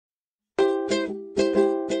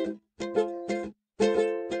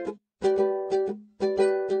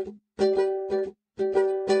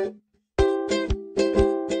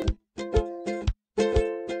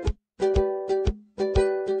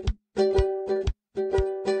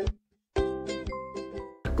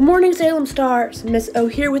Good morning, Salem Stars. Miss O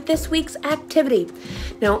here with this week's activity.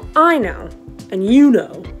 Now, I know, and you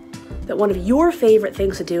know, that one of your favorite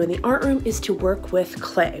things to do in the art room is to work with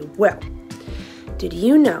clay. Well, did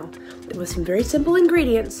you know that with some very simple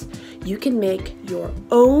ingredients, you can make your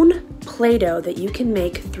own Play-Doh that you can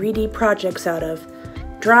make 3D projects out of?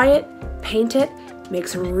 Dry it, paint it, make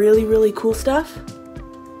some really, really cool stuff?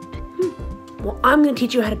 Well, I'm going to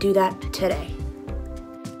teach you how to do that today.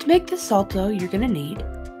 To make this salt dough, you're going to need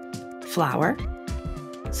flour,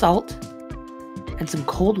 salt, and some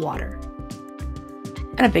cold water,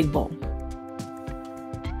 and a big bowl.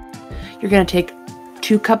 You're going to take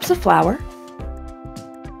 2 cups of flour,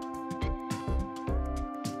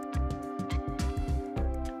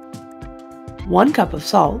 1 cup of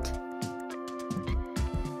salt,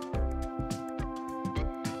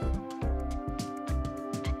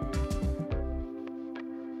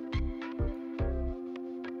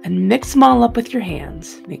 and mix them all up with your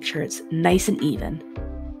hands. Make sure it's nice and even.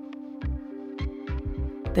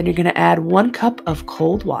 Then you're going to add 1 cup of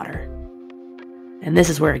cold water. And this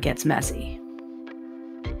is where it gets messy.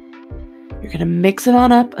 You're going to mix it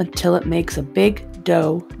on up until it makes a big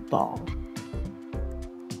dough ball.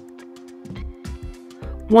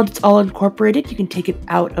 Once it's all incorporated, you can take it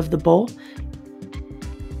out of the bowl.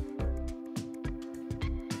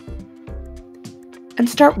 And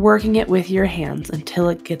start working it with your hands until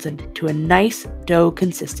it gets to a nice dough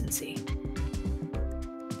consistency.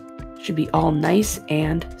 Should be all nice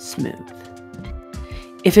and smooth.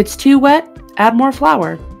 If it's too wet, add more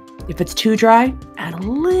flour. If it's too dry, add a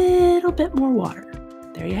little bit more water.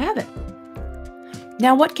 There you have it.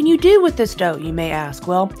 Now, what can you do with this dough, you may ask?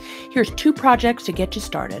 Well, here's 2 projects to get you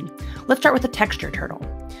started. Let's start with the texture turtle.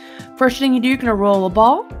 First thing you do, you're going to roll a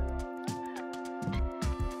ball.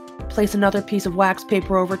 Place another piece of wax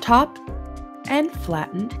paper over top and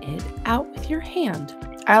flatten it out with your hand.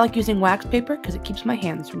 I like using wax paper because it keeps my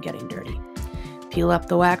hands from getting dirty. Peel up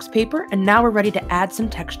the wax paper, and now we're ready to add some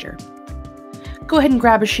texture. Go ahead and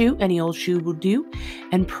grab a shoe, any old shoe will do,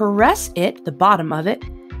 and press it, the bottom of it,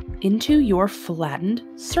 into your flattened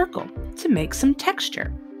circle to make some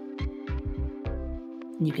texture.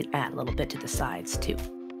 And you can add a little bit to the sides too.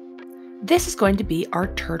 This is going to be our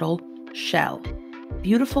turtle shell.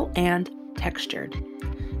 Beautiful and textured.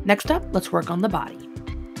 Next up, let's work on the body.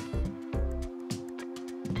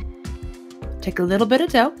 Take a little bit of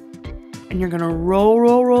dough, and you're going to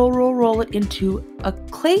roll it into a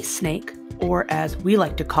clay snake, or as we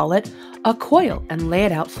like to call it, a coil, and lay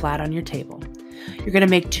it out flat on your table. You're going to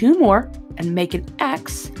make 2 more and make an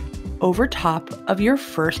X over top of your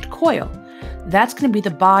first coil. That's going to be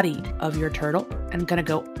the body of your turtle and going to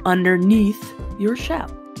go underneath your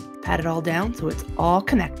shell. Pat it all down so it's all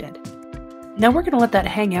connected. Now we're going to let that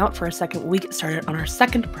hang out for a second while we get started on our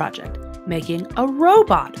second project, making a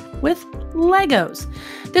robot with Legos.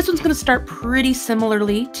 This one's going to start pretty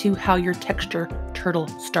similarly to how your texture turtle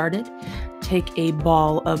started. Take a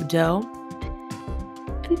ball of dough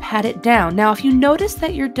and pat it down. Now, if you notice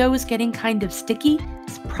that your dough is getting kind of sticky,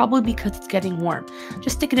 it's probably because it's getting warm.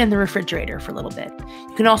 Just stick it in the refrigerator for a little bit.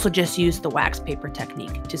 You can also just use the wax paper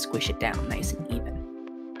technique to squish it down nice and even.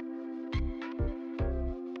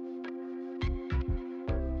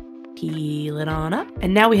 Peel it on up,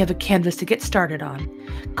 and now we have a canvas to get started on.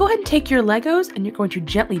 Go ahead and take your Legos, and you're going to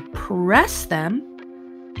gently press them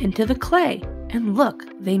into the clay. And look,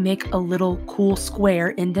 they make a little cool square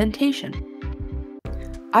indentation.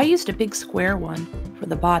 I used a big square one for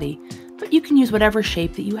the body, but you can use whatever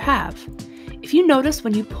shape that you have. If you notice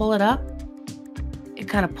when you pull it up, it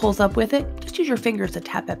kind of pulls up with it, just use your fingers to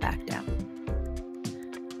tap it back down.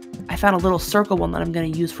 I found a little circle one that I'm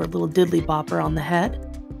going to use for a little diddly bopper on the head,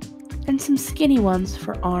 and some skinny ones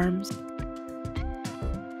for arms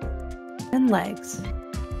and legs.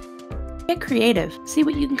 Get creative. See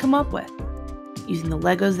what you can come up with using the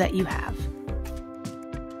Legos that you have.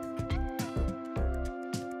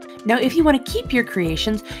 Now, if you want to keep your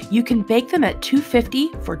creations, you can bake them at 250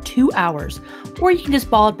 for 2 hours, or you can just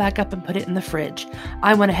ball it back up and put it in the fridge.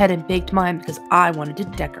 I went ahead and baked mine because I wanted to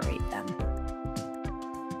decorate them.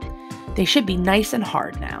 They should be nice and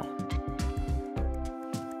hard now.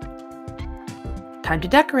 Time to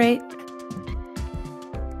decorate.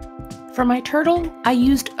 For my turtle, I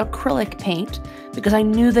used acrylic paint because I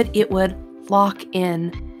knew that it would lock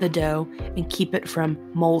in the dough and keep it from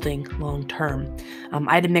molding long term.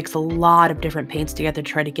 I had to mix a lot of different paints together to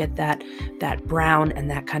try to get that brown and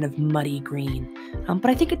that kind of muddy green. But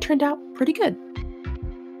I think it turned out pretty good.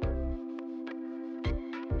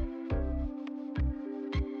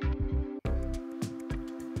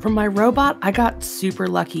 For my robot, I got super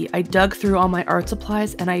lucky. I dug through all my art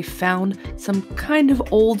supplies and I found some kind of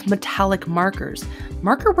old metallic markers.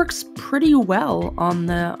 Marker works pretty well on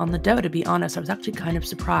the dough, to be honest. I was actually kind of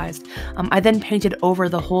surprised. I then painted over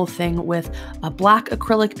the whole thing with a black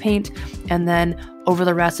acrylic paint and then over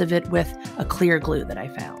the rest of it with a clear glue that I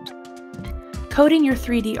found. Coating your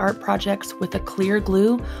 3D art projects with a clear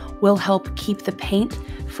glue will help keep the paint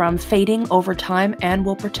from fading over time and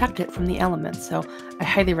will protect it from the elements, so I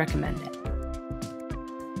highly recommend it.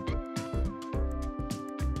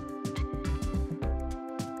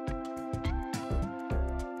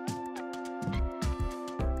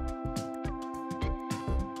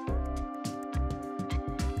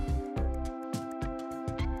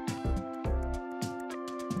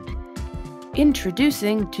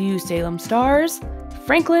 Introducing to Salem Stars,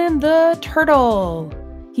 Franklin the Turtle.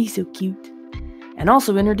 He's so cute. And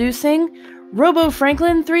also introducing Robo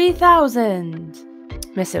Franklin 3000.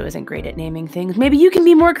 Misso isn't great at naming things. Maybe you can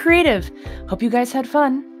be more creative. Hope you guys had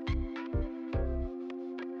fun.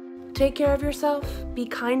 Take care of yourself. Be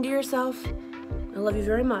kind to yourself. I love you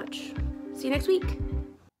very much. See you next week.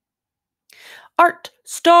 Art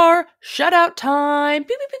Star Shutout time!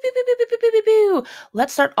 Pew, pew, pew, pew, pew, pew, pew, pew, pew, pew.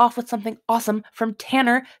 Let's start off with something awesome from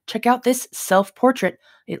Tanner. Check out this self-portrait.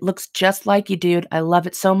 It looks just like you, dude. I love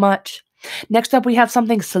it so much. Next up, we have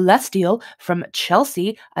something celestial from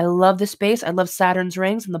Chelsea. I love this base. I love Saturn's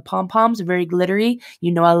rings and the pom-poms, very glittery.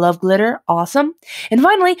 You know I love glitter. Awesome. And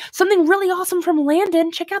finally, something really awesome from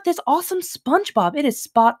Landon. Check out this awesome SpongeBob. It is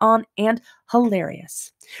spot on and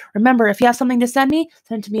hilarious. Remember, if you have something to send it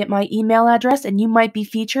to me at my email address, and you might be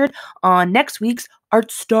featured on next week's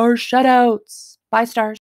Art Star Shoutouts. Bye, stars.